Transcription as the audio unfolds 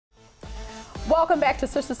Welcome back to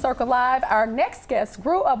Sister Circle Live. Our next guests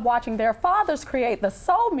grew up watching their fathers create the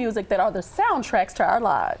soul music that are the soundtracks to our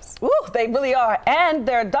lives. Ooh, they really are. And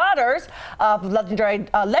their daughters,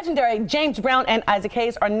 legendary James Brown and Isaac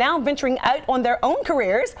Hayes, are now venturing out on their own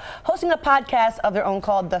careers, hosting a podcast of their own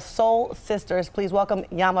called the Soull Sisters. Please welcome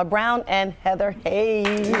Yama Brown and Heather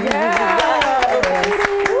Hayes. Yes.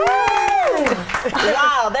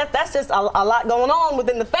 Wow, that's just a lot going on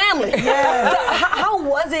within the family. Yes. So how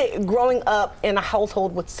was it growing up in a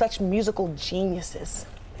household with such musical geniuses?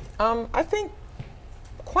 I think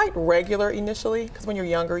quite regular initially, because when you're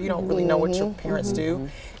younger, you don't really know what your parents do.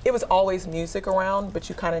 It was always music around, but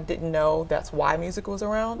you kind of didn't know that's why music was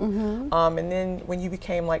around. And then when you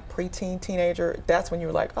became like preteen, teenager, that's when you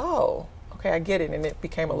were like, oh, okay, I get it, and it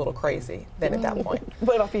became a little crazy then at that point.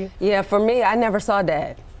 What about for you? Yeah, for me, I never saw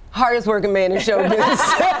Dad. Hardest working man in show business.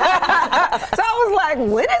 So I was like,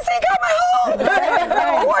 when is he coming home?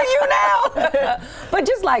 Who are you now? But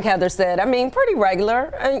just like Heather said, I mean, pretty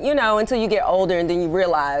regular, you know, until you get older and then you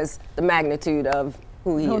realize the magnitude of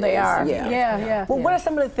who he is. They are. Yeah. Well, what are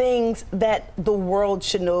some of the things that the world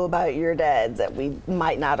should know about your dads that we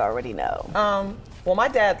might not already know? Well, my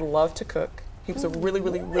dad loved to cook. He was a really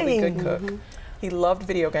good cook. He loved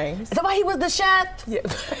video games. Is that why he was the chef? Yeah.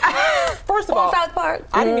 First of all, South Park?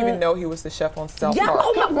 I didn't even know he was the chef on South Yeah, Park.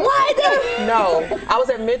 oh my, what? No, I was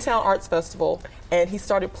at Midtown Arts Festival, and he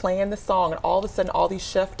started playing the song, and all of a sudden, all these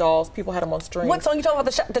chef dolls, people had them on strings. What song you talking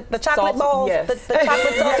about? The chocolate Salty- balls? yes. The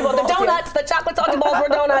chocolate salty balls? The donuts? The chocolate salty balls were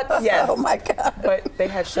donuts? Yes. Oh my God. But they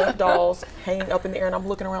had chef dolls hanging up in the air, and I'm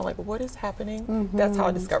looking around like, what is happening? That's how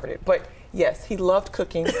I discovered it. But yes, he loved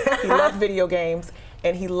cooking, he loved video games,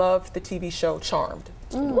 and he loved the TV show Charmed.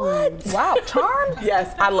 What? Wow, Charmed?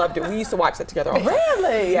 Yes, I loved it. We used to watch that together all the time.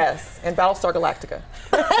 Really? Yes, and Battlestar Galactica.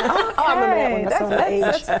 I remember that one.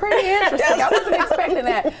 That's pretty interesting. I wasn't expecting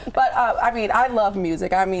that. But I mean, I love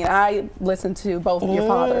music. I mean, I listened to both of your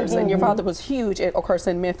fathers, and your father was huge, of course,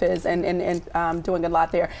 in Memphis and doing a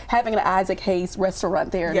lot there. Having an Isaac Hayes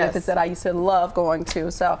restaurant there in Memphis that I used to love going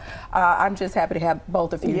to. So I'm just happy to have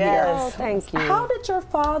both of you here. Oh, thank you. How did your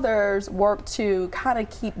fathers work to kind of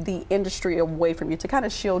keep the industry away from you, to kind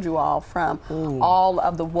of shield you all from all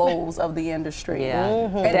of the woes of the industry?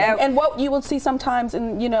 Yeah. And what you will see sometimes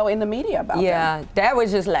in the media about them. Dad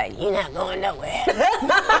was just like, you're not going nowhere.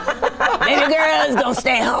 Baby girl is gonna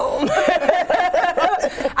stay home.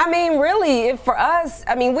 I mean, really, for us,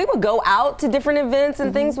 I mean, we would go out to different events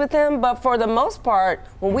and things with him, but for the most part,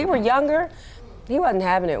 when we were younger, he wasn't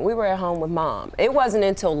having it. We were at home with Mom. It wasn't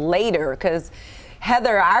until later, because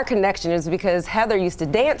Heather, our connection is because Heather used to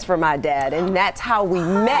dance for my dad, and that's how we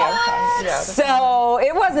met. So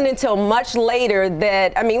it wasn't until much later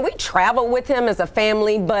that, I mean, we traveled with him as a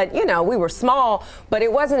family, but, you know, we were small, but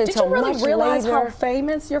it wasn't until much later. Did you really realize how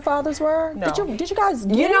famous your fathers were? No. Did you guys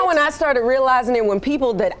get You know, it? when I started realizing it, when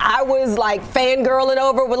people that I was like fangirling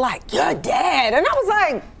over were like, your dad, and I was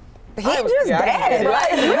like, he just dad.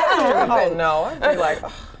 Oh no, I'd be like,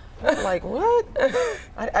 like what?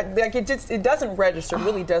 Like it doesn't register. It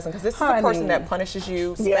really doesn't, because this is the person that punishes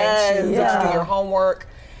you, spanks you, lets you do your homework.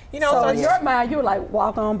 You know, so in your mind, you were like,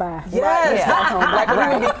 walk on by. Yes. Walk on by.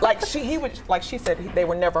 Like, when he would, like she said, they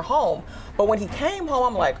were never home. But when he came home,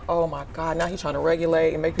 I'm like, oh my God, now he's trying to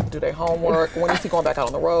regulate and make people do their homework. When is he going back out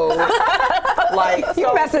on the road? Like,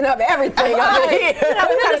 You're messing up everything over here.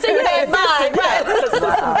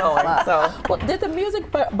 Well, did the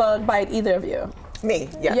music bug bite either of you? Me,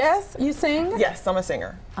 yes. Yes? You sing? Yes, I'm a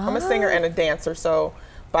singer. I'm a singer and a dancer. So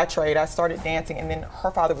by trade, I started dancing, and then her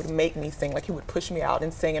father would make me sing. Like, he would push me out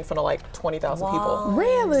and sing in front of like 20,000 people.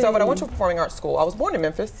 Really? So, but I went to a performing arts school. I was born in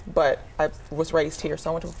Memphis, but I was raised here. So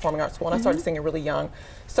I went to a performing arts school, and I started singing really young.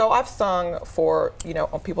 So I've sung for, you know,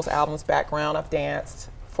 on people's albums, background. I've danced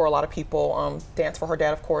for a lot of people. Danced for her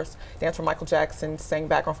dad, of course. Danced for Michael Jackson. Sang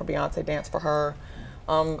background for Beyonce. Danced for her.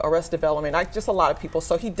 Arrested Development, just a lot of people.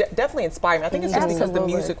 So he definitely inspired me. I think it's just because the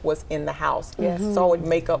music was in the house. So I would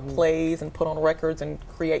make up plays and put on records and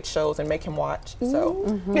create shows and make him watch.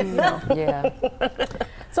 So, you know.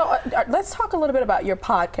 So let's talk a little bit about your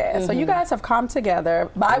podcast. So you guys have come together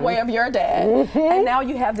by way of your dad, and now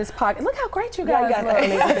you have this podcast. Look how great you guys look.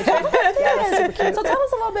 So tell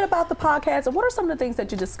us a little bit about the podcast, and what are some of the things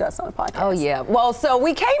that you discuss on the podcast? Oh yeah, well, so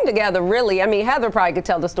we came together really, I mean, Heather probably could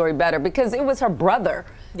tell the story better because it was her brother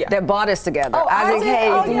that brought us together. Oh, Isaac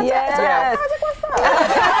Hayes. Oh, yes. Isaac, what's up?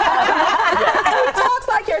 And he talks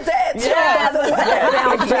like your dad too.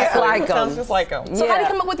 Sounds just like him. Sounds just like him. So how did you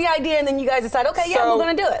come up with the idea, and then you guys decide, okay, we're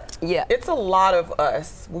gonna do it? Yeah. It's a lot of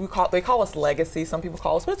us. They call us legacy. Some people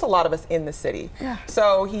call us, but it's a lot of us in the city.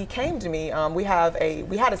 So he came to me. We had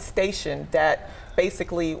a station that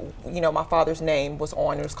basically, you know, my father's name was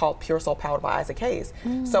on. It was called Pure Soul Powered by Isaac Hayes.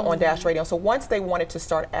 So on Dash Radio. So once they wanted to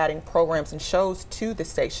start adding programs and shows to the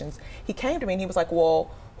stations, he came to me and he was like,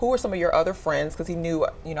 well, who are some of your other friends? Because he knew,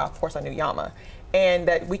 you know, of course I knew Yama. And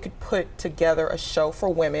that we could put together a show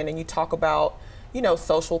for women and you talk about, you know,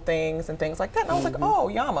 social things and things like that. And I was like, oh,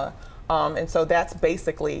 Yama. And so that's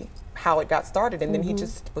basically how it got started. And then he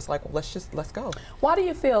just was like, well, let's go. Why do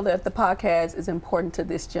you feel that the podcast is important to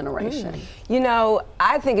this generation? You know,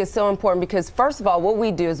 I think it's so important because first of all, what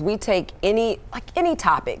we do is we take any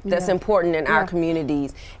topic that's important in our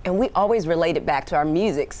communities and we always relate it back to our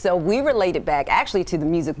music. So we relate it back actually to the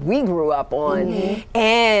music we grew up on.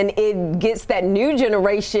 And it gets that new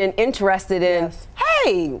generation interested in,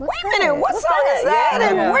 hey, wait a minute, what song is that?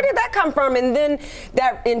 And where did that come from? And then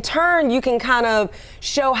that in turn, you can kind of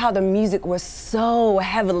show how the music was so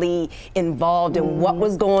heavily involved in what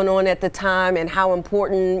was going on at the time and how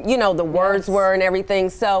important, you know, the words were and everything.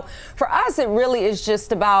 So for us, it really is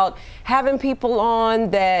just about having people on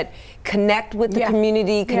that connect with the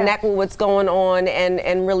community, connect with what's going on,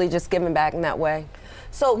 and really just giving back in that way.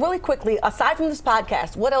 So really quickly, aside from this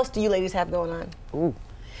podcast, what else do you ladies have going on? Ooh.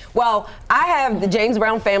 Well, I have the James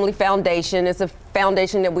Brown Family Foundation. It's a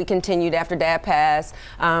foundation that we continued after Dad passed.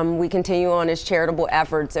 We continue on his charitable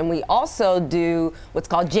efforts, and we also do what's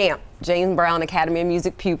called JAMP, James Brown Academy of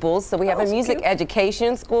Music Pupils. So we have a music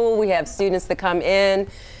education school. We have students that come in,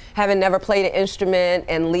 having never played an instrument,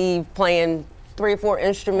 and leave playing 3 or 4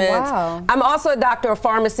 instruments. Wow. I'm also a doctor of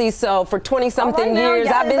pharmacy, so for 20-something years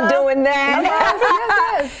I've been doing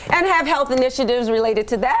that. And have health initiatives related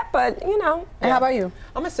to that, but you know. And how about you?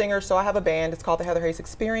 I'm a singer, so I have a band. It's called the Heather Hayes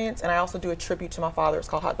Experience, and I also do a tribute to my father. It's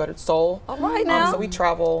called Hot Buttered Soul. All right now. So we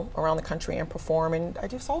travel around the country and perform, and I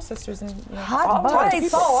do Soull Sisters and you know, Hot Buttered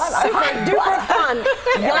Soul. Super fun.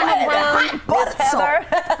 Yama Brown, Miss Heather.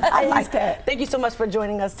 I like that. Thank you so much for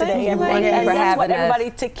joining us today, everybody. Thank you for having us.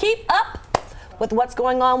 Everybody to keep up with what's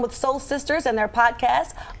going on with Soull Sisters and their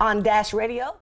podcast on Dash Radio.